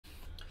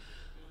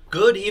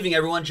Good evening,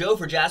 everyone. Joe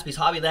for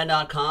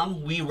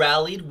JaspysHobbyland.com. We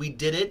rallied. We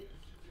did it.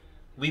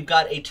 We've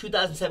got a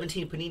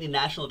 2017 Panini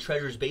National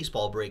Treasures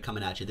baseball break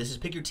coming at you. This is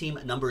Pick Your Team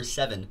number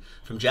 7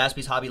 from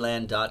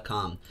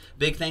JaspysHobbyland.com.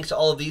 Big thanks to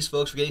all of these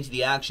folks for getting to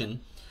the action.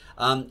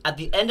 At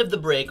the end of the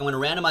break, I'm going to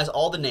randomize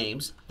all the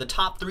names. The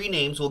top 3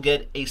 names will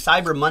get a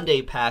Cyber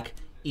Monday pack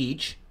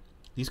each.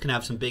 These can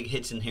have some big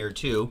hits in here,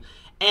 too.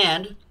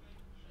 And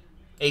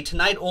a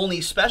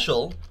tonight-only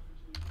special,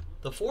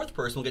 the 4th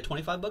person will get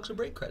 $25 of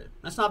break credit.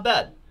 That's not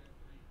bad.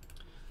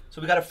 So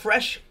we got a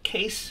fresh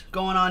case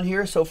going on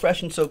here, so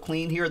fresh and so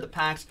clean. Here are the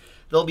packs.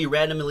 They'll be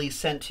randomly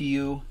sent to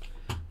you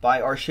by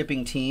our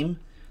shipping team.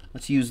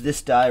 Let's use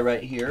this die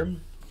right here.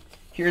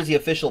 Here's the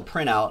official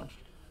printout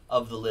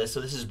of the list.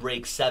 So this is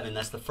break 7.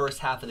 That's the first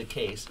half of the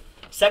case.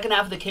 Second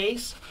half of the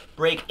case,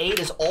 break 8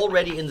 is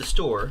already in the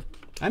store.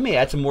 I may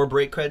add some more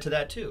break credit to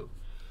that too.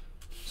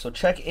 So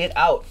check it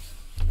out.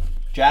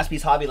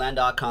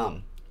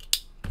 JaspysHobbyland.com.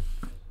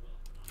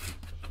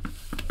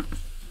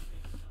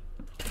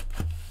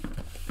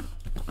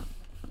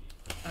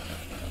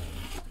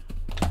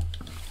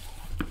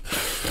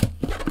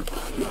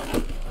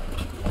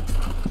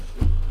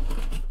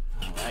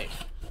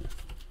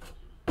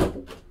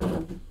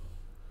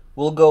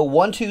 We'll go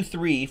 1, 2,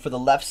 3 for the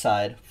left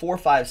side, 4,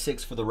 5,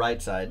 6 for the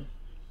right side.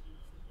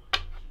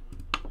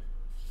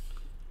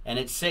 And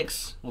at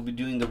 6, we'll be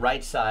doing the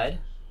right side.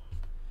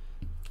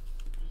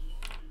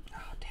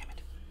 Oh, damn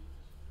it.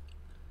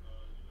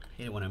 I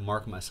hate it when I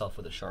mark myself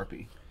with a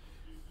Sharpie.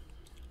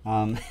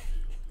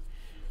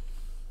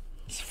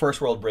 It's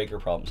first world breaker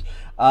problems.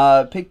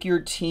 Pick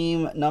your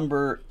team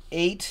number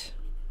 8.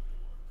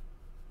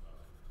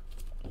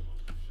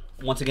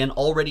 Once again,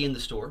 already in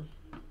the store.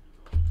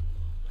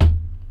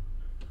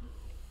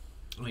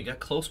 Oh, you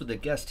got close with the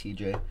guess,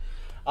 TJ.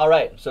 All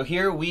right, so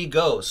here we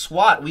go.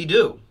 SWAT, we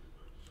do.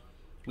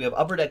 We have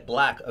Upper Deck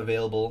Black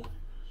available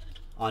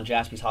on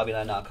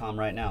JaspysHobbyland.com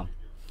right now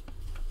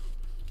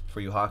for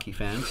you hockey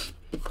fans.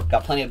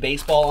 Got plenty of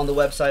baseball on the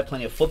website,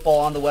 plenty of football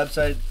on the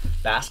website,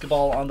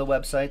 basketball on the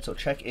website, so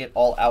check it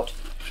all out.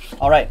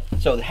 All right,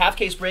 so the half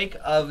case break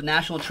of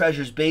National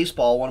Treasures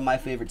Baseball, one of my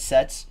favorite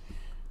sets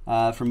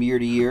from year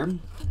to year.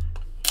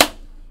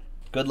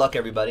 Good luck,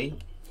 everybody.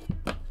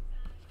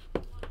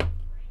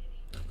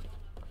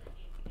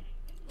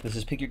 This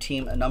is Pick Your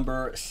Team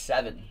number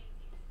 7.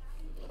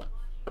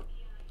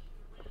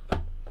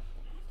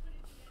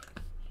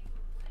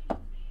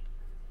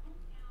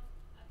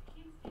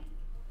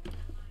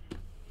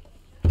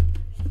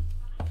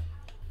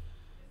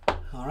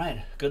 All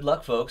right, good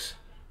luck, folks.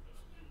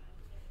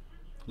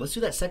 Let's do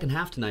that second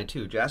half tonight,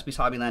 too.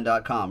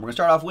 JaspysHobbyland.com. We're going to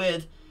start off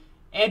with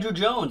Andrew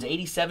Jones,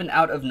 87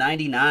 out of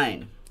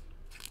 99.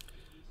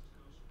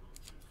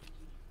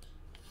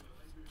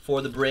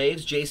 For the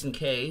Braves, Jason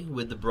K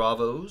with the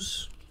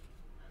Bravos.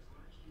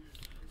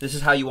 This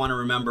is how you want to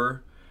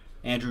remember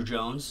Andrew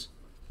Jones,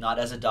 not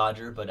as a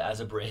Dodger, but as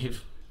a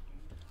Brave.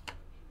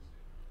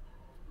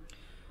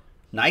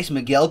 Nice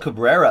Miguel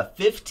Cabrera,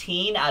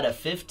 15 out of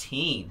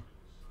 15.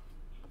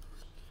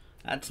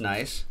 That's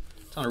nice.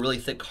 It's on a really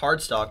thick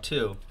cardstock,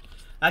 too.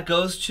 That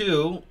goes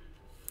to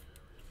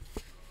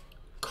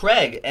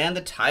Craig and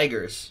the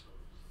Tigers.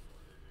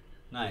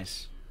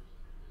 Nice.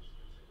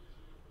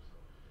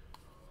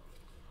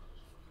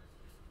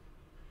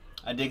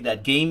 I dig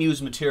that. Game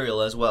used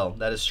material as well.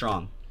 That is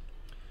strong.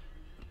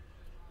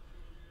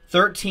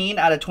 13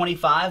 out of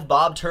 25,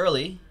 Bob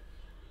Turley.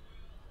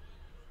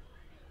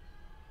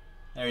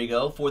 There you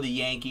go, for the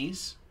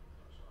Yankees.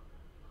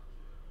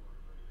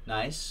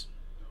 Nice.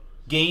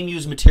 Game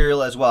used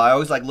material as well. I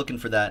always like looking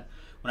for that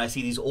when I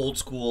see these old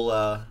school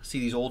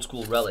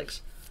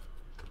relics.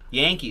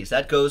 Yankees,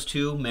 that goes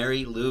to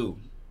Mary Lou.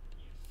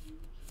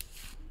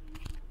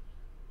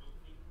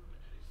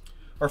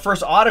 Our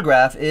first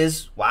autograph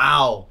is,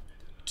 wow,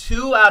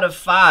 2 out of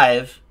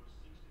 5.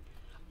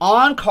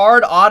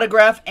 On-card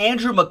autograph,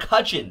 Andrew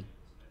McCutchen.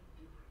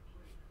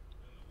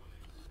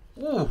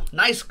 Ooh,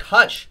 nice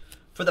catch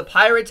for the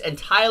Pirates and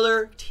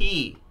Tyler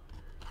T.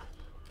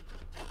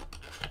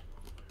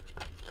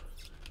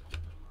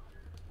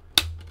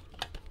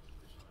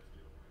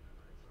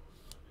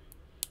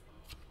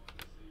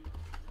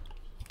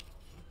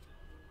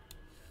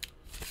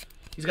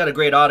 He's got a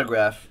great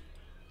autograph.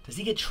 Does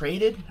he get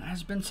traded?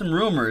 There's been some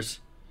rumors.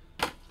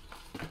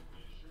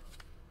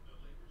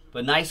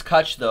 But nice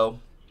catch, though.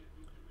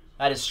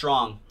 That is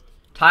strong.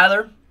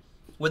 Tyler,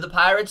 with the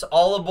Pirates,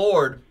 all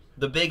aboard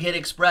the Big Hit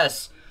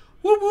Express.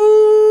 Whoop,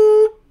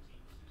 whoop.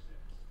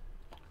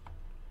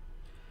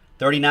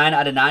 39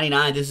 out of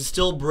 99. This is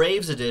still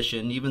Braves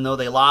edition, even though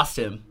they lost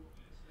him.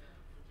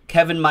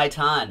 Kevin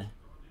Maitan,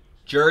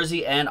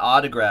 jersey and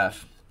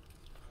autograph.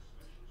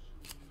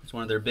 It's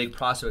one of their big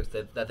prospects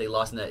that they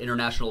lost in that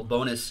international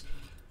bonus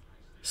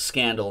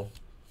scandal.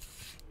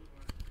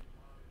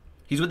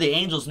 He's with the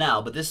Angels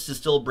now, but this is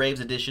still Braves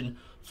edition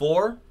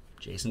for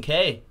Jason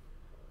K.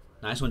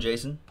 Nice one,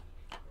 Jason.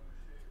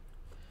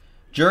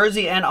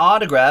 Jersey and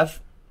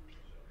autograph,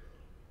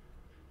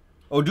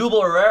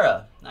 Odubel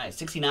Herrera. Nice,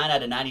 69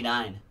 out of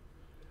 99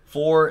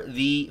 for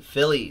the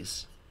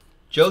Phillies.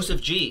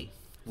 Joseph G.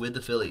 with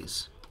the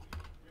Phillies.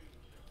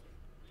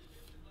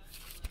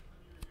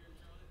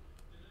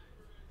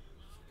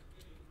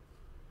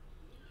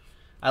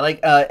 I like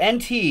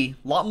NT, a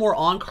lot more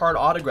on-card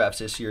autographs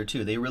this year,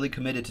 too. They really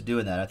committed to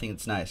doing that. I think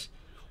it's nice.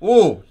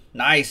 Ooh,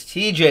 nice.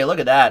 TJ, look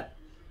at that.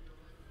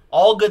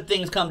 All good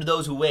things come to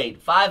those who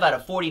wait. 5 out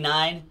of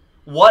 49.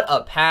 What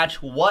a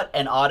patch. What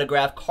an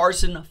autograph.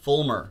 Carson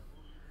Fulmer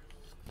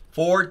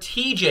for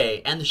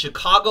TJ and the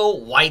Chicago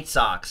White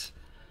Sox.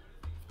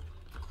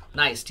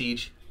 Nice,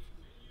 Tej.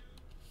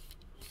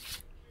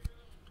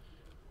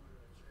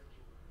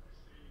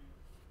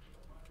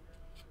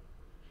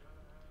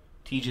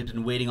 TJ has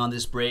been waiting on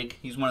this break.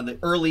 He's one of the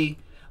early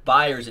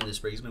buyers in this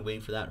break. He's been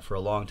waiting for that for a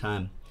long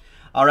time.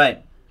 All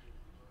right.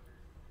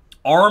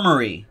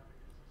 Armory.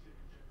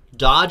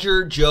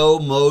 Dodger Joe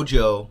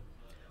Mojo.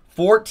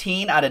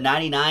 14 out of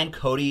 99,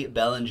 Cody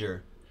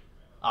Bellinger.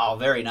 Oh,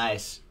 very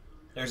nice.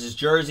 There's his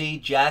jersey,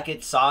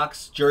 jacket,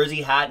 socks,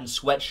 jersey, hat, and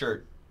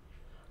sweatshirt.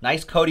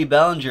 Nice Cody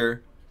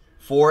Bellinger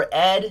for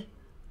Ed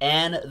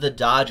and the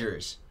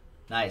Dodgers.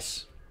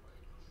 Nice.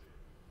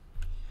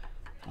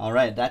 All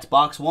right, that's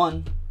box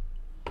 1.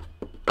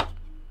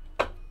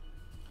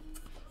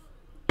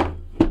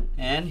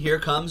 And here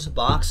comes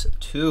box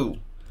 2.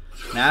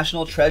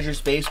 National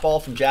Treasures Baseball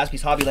from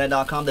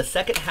JaspysHobbyland.com. The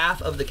second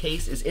half of the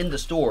case is in the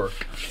store.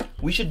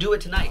 We should do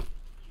it tonight.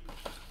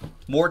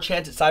 More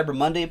chance at Cyber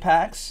Monday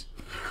packs,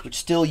 which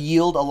still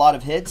yield a lot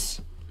of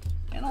hits.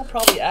 And I'll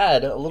probably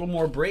add a little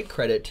more break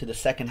credit to the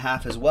second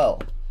half as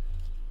well.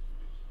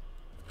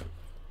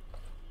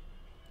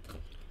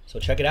 So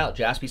check it out,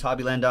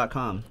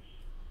 JaspysHobbyland.com.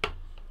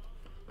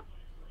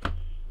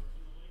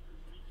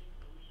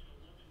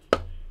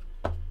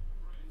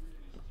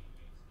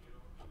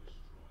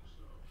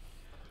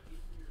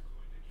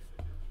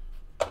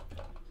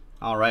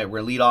 All right, we're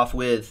going to lead off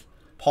with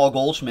Paul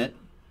Goldschmidt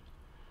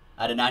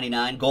out of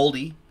 99.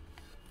 Goldie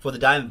for the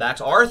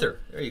Diamondbacks. Arthur.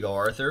 There you go,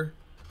 Arthur.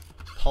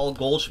 Paul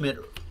Goldschmidt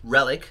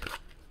relic.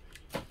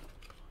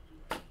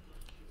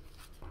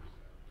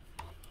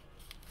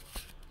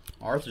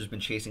 Arthur's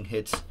been chasing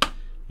hits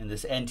in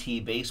this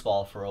NT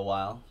baseball for a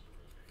while.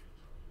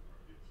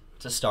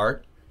 It's a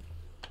start.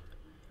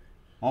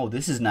 Oh,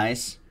 this is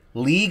nice.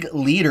 League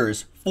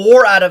leaders.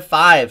 4 out of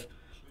 5.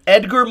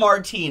 Edgar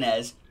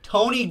Martinez,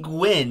 Tony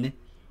Gwynn,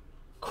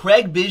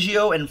 Craig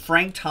Biggio, and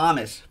Frank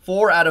Thomas.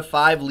 4 out of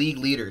 5 league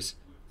leaders.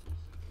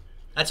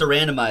 That's a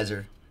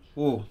randomizer.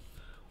 Ooh.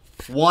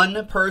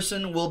 1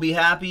 person will be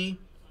happy.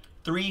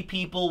 3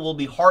 people will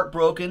be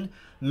heartbroken.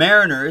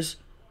 Mariners.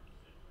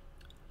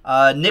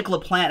 Nick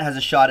LaPlante has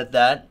a shot at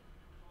that.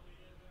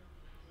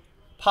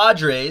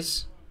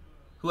 Padres.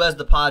 Who has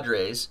the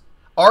Padres?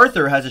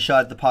 Arthur has a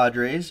shot at the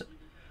Padres.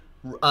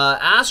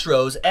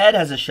 Astros. Ed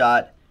has a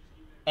shot.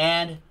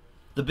 And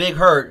the big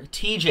hurt,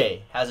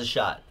 TJ, has a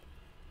shot.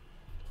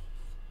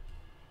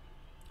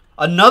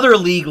 Another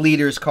league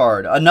leaders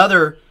card.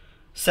 Another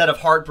set of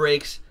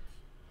heartbreaks.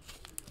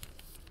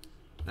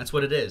 That's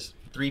what it is.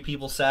 3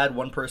 people sad,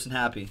 1 person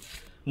happy.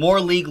 More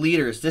league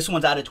leaders. This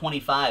one's out of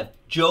 25.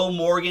 Joe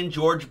Morgan,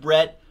 George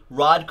Brett,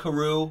 Rod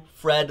Carew,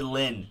 Fred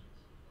Lynn.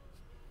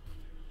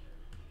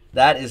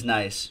 That is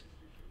nice.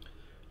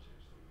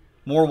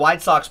 More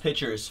White Sox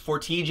pitchers for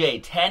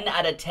TJ. 10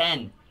 out of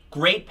 10.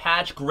 Great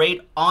patch,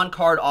 great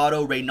on-card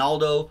auto,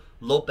 Reynaldo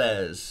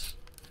Lopez.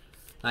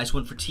 Nice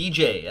one for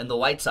TJ and the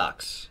White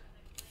Sox.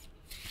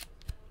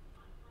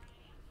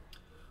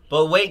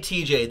 But wait,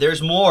 TJ,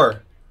 there's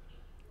more.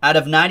 Out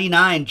of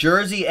 99,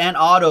 jersey and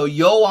auto,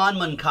 Yoan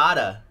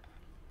Moncada.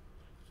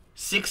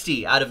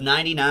 60 out of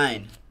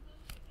 99.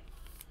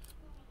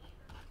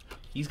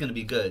 He's going to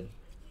be good.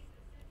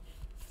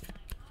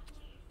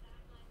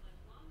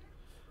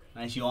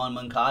 Nice Yoan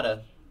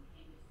Moncada.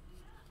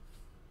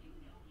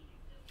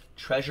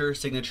 Treasure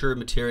signature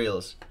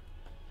materials.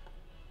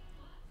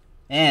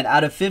 And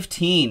out of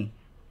 15,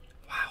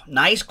 wow,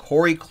 nice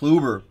Corey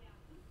Kluber.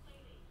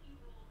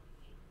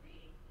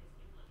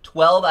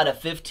 12 out of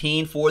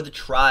 15 for the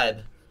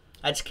Tribe.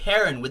 That's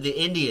Karen with the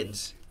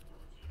Indians.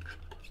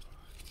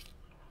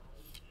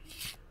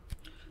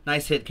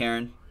 Nice hit,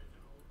 Karen.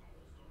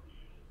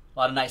 A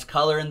lot of nice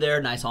color in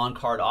there. Nice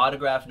on-card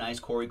autograph.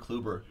 Nice Corey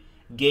Kluber.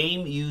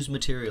 Game-used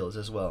materials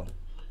as well.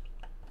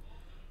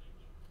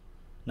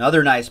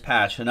 Another nice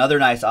patch. Another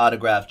nice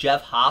autograph.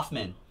 Jeff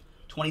Hoffman.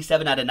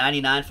 27 out of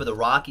 99 for the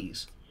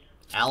Rockies.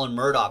 Alan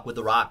Murdoch with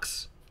the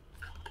Rocks.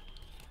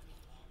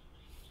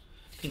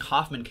 I think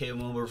Hoffman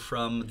came over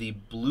from the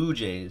Blue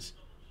Jays,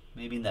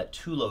 maybe in that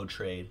Tulo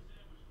trade.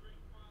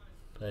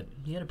 But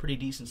he had a pretty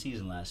decent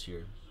season last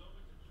year.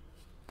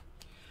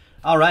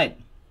 All right.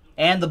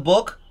 And the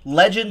book,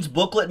 Legends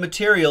Booklet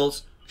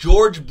Materials,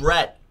 George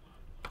Brett.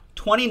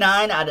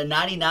 29 out of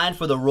 99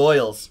 for the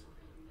Royals.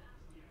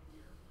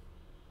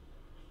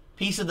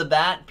 Piece of the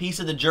bat, piece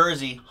of the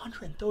jersey.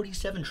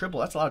 137 triple.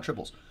 That's a lot of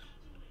triples.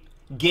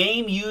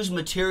 Game used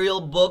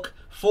material book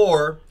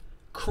for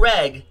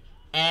Craig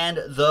and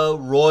the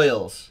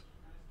Royals.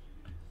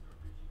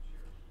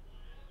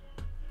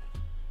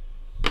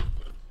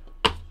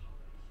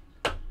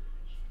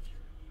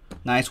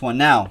 Nice one.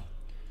 Now,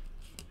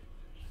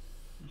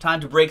 Time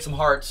to break some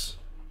hearts.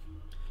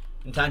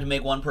 And time to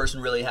make one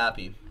person really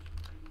happy.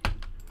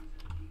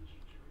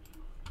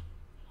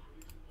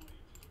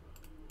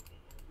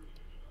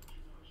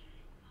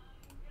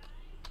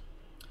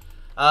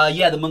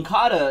 Yeah, the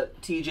Moncada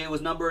TJ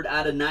was numbered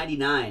out of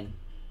 99.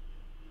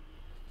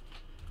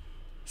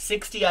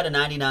 60 out of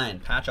 99.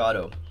 Patch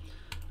auto.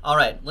 All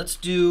right, let's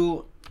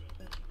do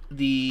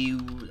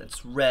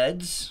that's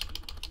Reds.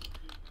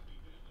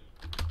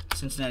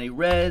 Cincinnati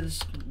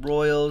Reds,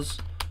 Royals,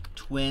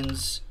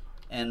 Twins,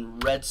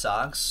 and Red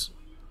Sox.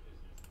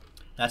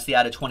 That's the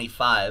out of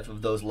 25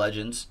 of those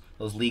legends,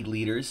 those league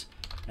leaders.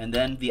 And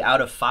then the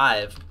out of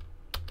 5.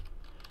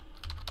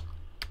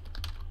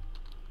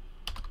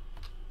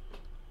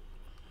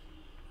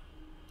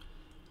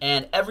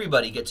 And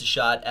everybody gets a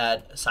shot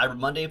at Cyber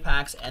Monday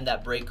packs and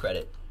that break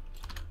credit.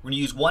 We're going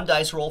to use one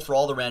dice roll for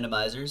all the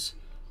randomizers.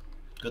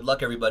 Good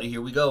luck, everybody.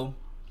 Here we go.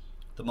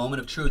 The moment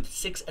of truth.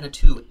 6 and a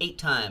 2, 8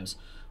 times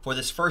for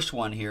this first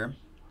one here.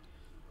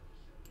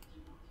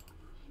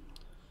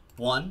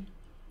 1,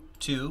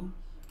 2,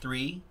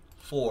 3,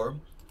 4,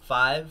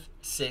 5,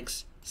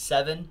 6,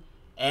 7,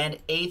 and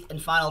 8th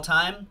and final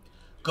time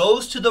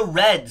goes to the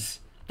Reds.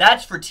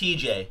 That's for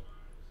TJ.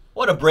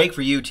 What a break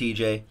for you,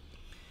 TJ.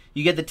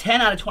 You get the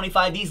 10 out of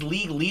 25, these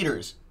league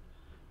leaders.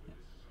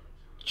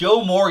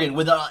 Joe Morgan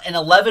with an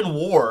 11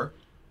 WAR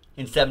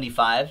in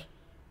 75.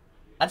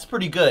 That's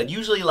pretty good.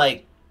 Usually,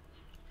 like,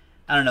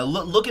 I don't know,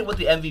 look at what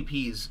the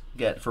MVPs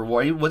get for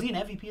WAR. Was he an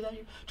MVP that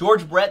year?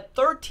 George Brett,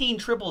 13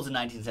 triples in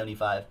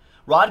 1975.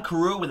 Rod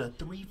Carew with a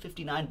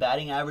 359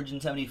 batting average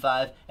in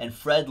 75. And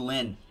Fred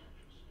Lynn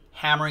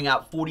hammering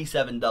out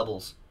 47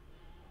 doubles.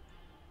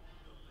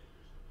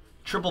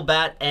 Triple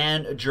bat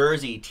and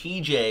jersey.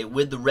 TJ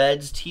with the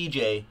Reds.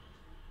 TJ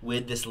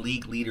with this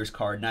league leaders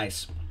card.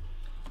 Nice.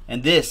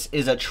 And this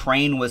is a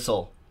train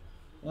whistle.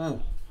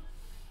 Ooh.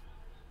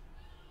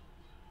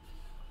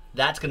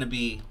 That's going to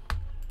be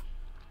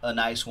a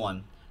nice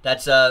one.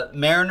 That's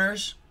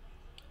Mariners,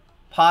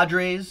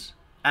 Padres,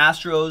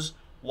 Astros,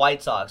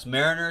 White Sox.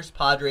 Mariners,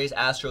 Padres,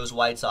 Astros,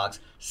 White Sox.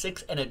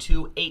 6 and a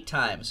 2, 8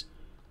 times.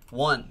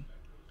 1,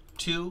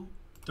 2,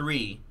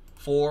 3,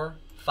 4,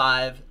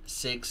 5,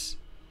 6,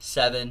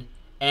 7,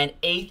 and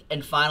 8th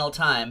and final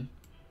time.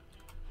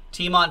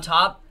 Team on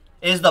top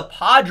is the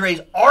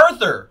Padres.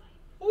 Arthur.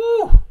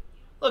 Woo!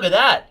 Look at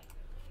that.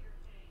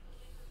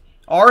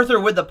 Arthur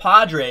with the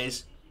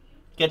Padres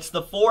gets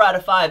the 4 out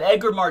of 5.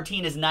 Edgar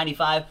Martinez,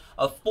 95.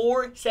 A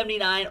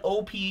 479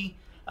 OP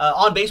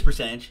on base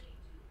percentage.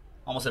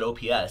 Almost at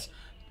OPS.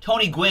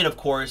 Tony Gwynn, of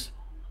course.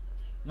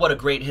 What a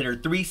great hitter.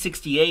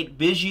 368.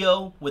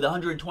 Biggio with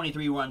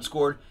 123 runs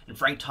scored. And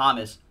Frank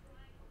Thomas.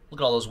 Look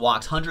at all those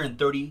walks.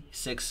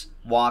 136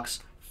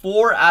 walks.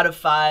 4 out of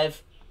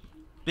 5.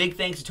 Big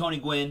thanks to Tony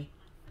Gwynn.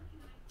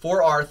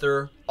 For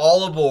Arthur.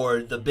 All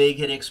aboard the Big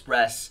Hit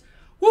Express.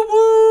 Whoop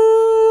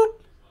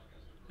whoop!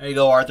 There you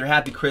go, Arthur.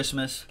 Happy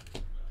Christmas.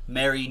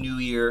 Merry New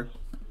Year.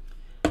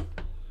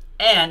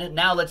 And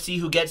now let's see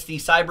who gets the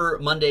Cyber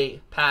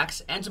Monday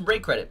packs and some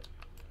break credit.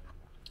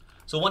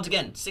 So once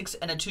again, 6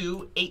 and a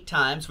 2, 8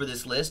 times for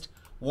this list.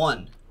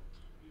 1,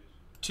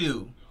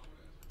 2,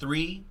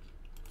 3,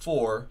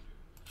 4,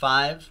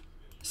 5,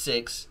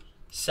 6,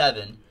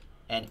 7,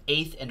 and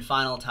 8th and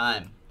final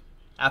time.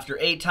 After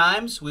 8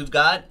 times, we've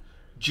got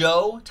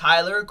Joe,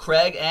 Tyler,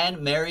 Craig, and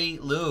Mary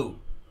Lou.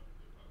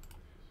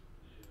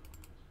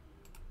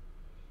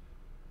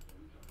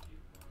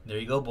 There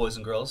you go, boys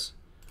and girls.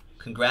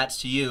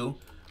 Congrats to you.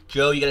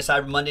 Joe, you get a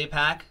Cyber Monday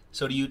pack.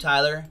 So do you,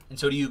 Tyler. And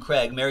so do you,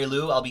 Craig. Mary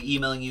Lou, I'll be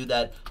emailing you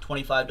that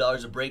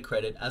 $25 of break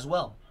credit as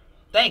well.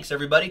 Thanks,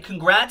 everybody.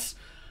 Congrats.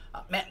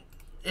 Man,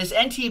 this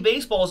NT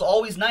baseball is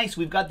always nice.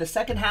 We've got the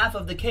second half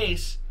of the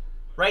case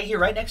right here,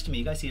 right next to me.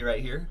 You guys see it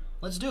right here.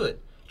 Let's do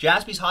it.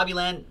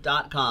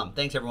 JaspysHobbyland.com.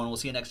 Thanks, everyone. We'll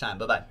see you next time.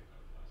 Bye-bye.